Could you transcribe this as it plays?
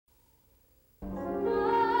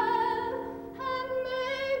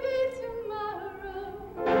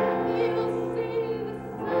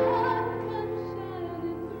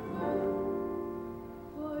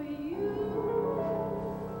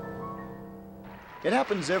It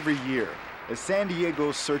happens every year as San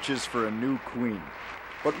Diego searches for a new queen.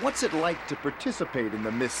 But what's it like to participate in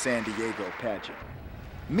the Miss San Diego pageant?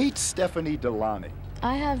 Meet Stephanie Delani.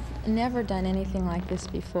 I have never done anything like this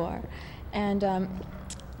before. And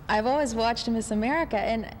I've always watched Miss America,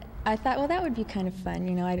 and I thought, well, that would be kind of fun.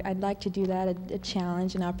 You know, I'd like to do that, a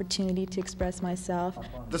challenge, an opportunity to express myself.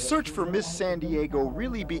 The search for Miss San Diego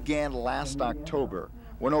really began last October,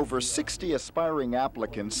 when over 60 aspiring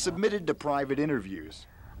applicants submitted to private interviews.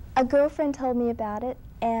 A girlfriend told me about it,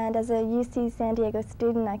 and as a UC San Diego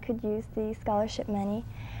student, I could use the scholarship money.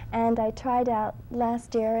 And I tried out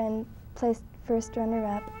last year and placed first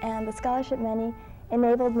runner-up, and the scholarship money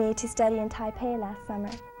enabled me to study in Taipei last summer.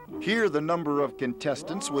 Here, the number of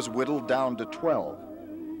contestants was whittled down to 12.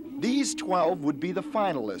 These 12 would be the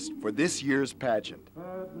finalists for this year's pageant.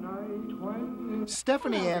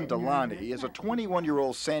 Stephanie Ann Delani is a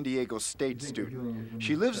 21-year-old San Diego State student.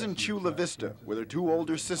 She lives in Chula Vista with her two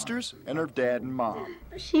older sisters and her dad and mom.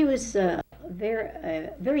 She was a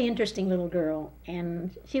very interesting little girl,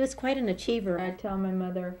 and she was quite an achiever. I tell my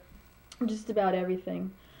mother just about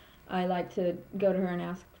everything. I like to go to her and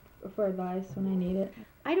ask for advice when I need it.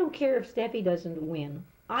 I don't care if Steffi doesn't win.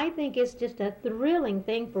 I think it's just a thrilling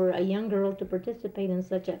thing for a young girl to participate in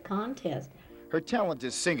such a contest. Her talent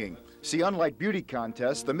is singing. See, unlike beauty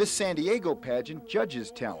contests, the Miss San Diego pageant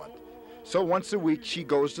judges talent. So once a week, she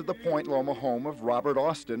goes to the Point Loma home of Robert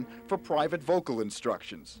Austin for private vocal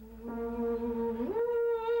instructions.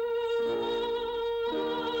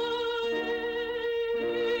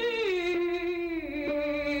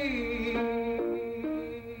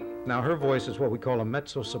 Now, her voice is what we call a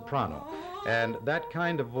mezzo-soprano, and that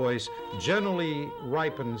kind of voice generally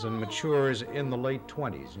ripens and matures in the late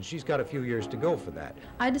 20s, and she's got a few years to go for that.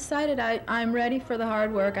 I decided I'm ready for the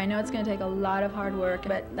hard work. I know it's going to take a lot of hard work,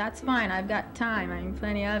 but that's fine. I've got time. I mean,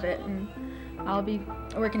 plenty of it, and I'll be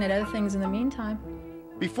working at other things in the meantime.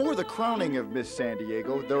 Before the crowning of Miss San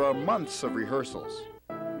Diego, there are months of rehearsals.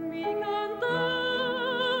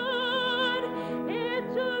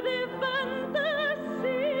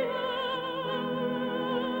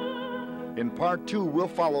 In part 2, we'll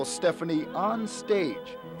follow Stephanie on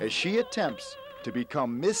stage as she attempts to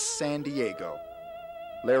become Miss San Diego.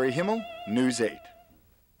 Larry Himmel, News 8.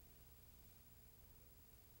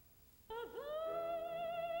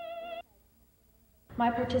 My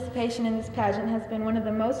participation in this pageant has been one of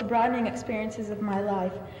the most broadening experiences of my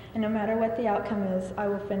life, and no matter what the outcome is, I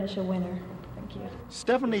will finish a winner. Thank you.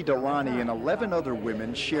 Stephanie Delani and 11 other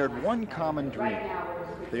women shared one common dream.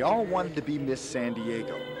 They all wanted to be Miss San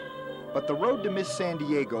Diego. But the road to Miss San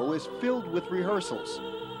Diego is filled with rehearsals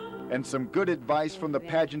and some good advice from the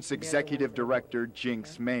pageant's executive director,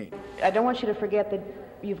 Jinx Main. I don't want you to forget that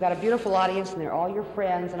you've got a beautiful audience and they're all your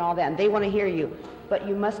friends and all that, and they want to hear you. But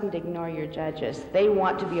you mustn't ignore your judges. They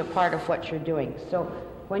want to be a part of what you're doing. So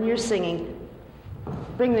when you're singing,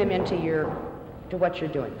 bring them into what you're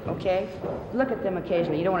doing, okay? Look at them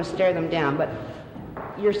occasionally. You don't want to stare them down, but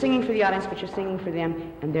you're singing for the audience, but you're singing for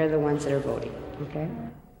them, and they're the ones that are voting, okay?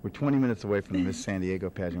 We're 20 minutes away from the Miss San Diego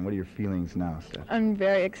pageant. What are your feelings now, Steph? I'm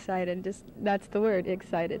very excited. That's the word,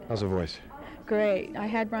 excited. How's the voice? Great. I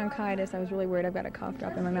had bronchitis. I was really worried. I've got a cough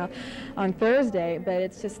drop in my mouth on Thursday, but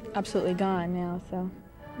it's just absolutely gone now, so.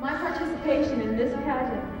 My participation in this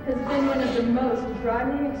pageant has been one of the most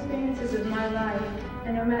broadening experiences of my life,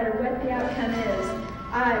 and no matter what the outcome is,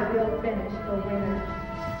 I will finish a winner.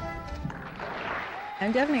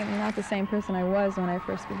 I'm definitely not the same person I was when I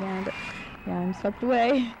first began, but yeah, I'm swept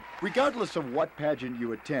away. Regardless of what pageant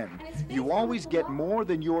you attend, you always get more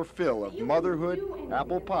than your fill of motherhood,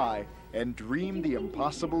 apple pie, and dream the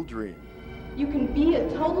impossible dream. You can be a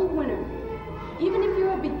total winner, even if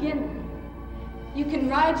you're a beginner. You can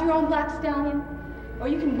ride your own black stallion, or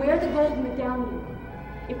you can wear the gold medallion.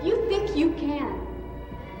 If you think you can,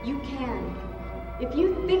 you can. If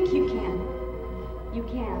you think you can, you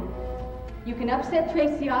can. You can upset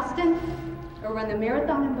Tracy Austin, or run the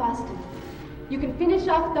marathon in Boston. You can finish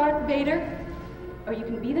off Darth Vader, or you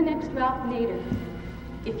can be the next Ralph Nader.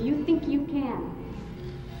 If you think you can,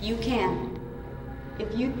 you can.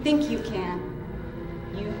 If you think you can,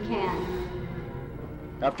 you can.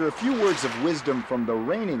 After a few words of wisdom from the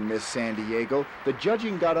reigning Miss San Diego, the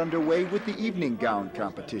judging got underway with the evening gown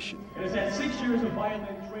competition. It has had 6 years of violin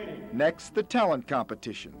training. Next, the talent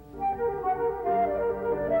competition.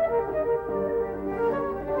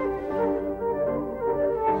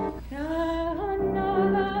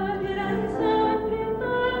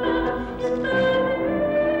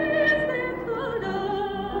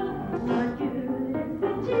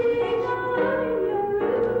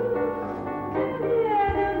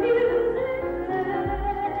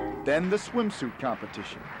 then the swimsuit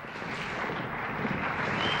competition.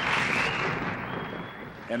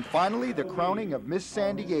 And finally, the crowning of Miss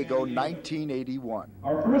San Diego 1981.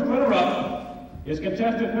 Our first runner-up is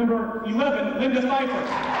contestant number 11, Linda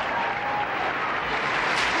Pfeiffer.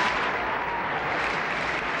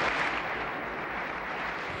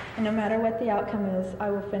 And no matter what the outcome is,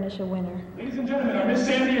 I will finish a winner. Ladies and gentlemen, our Miss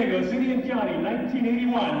San Diego City and County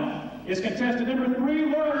 1981 is contestant number 3,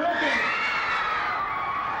 Laura Wilkins.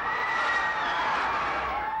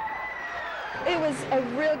 It was a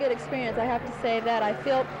real good experience, I have to say that. I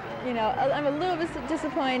feel, you know, I'm a little bit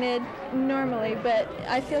disappointed normally, but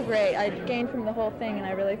I feel great. I gained from the whole thing, and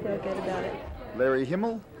I really feel good about it. Larry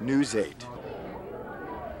Himmel, News 8.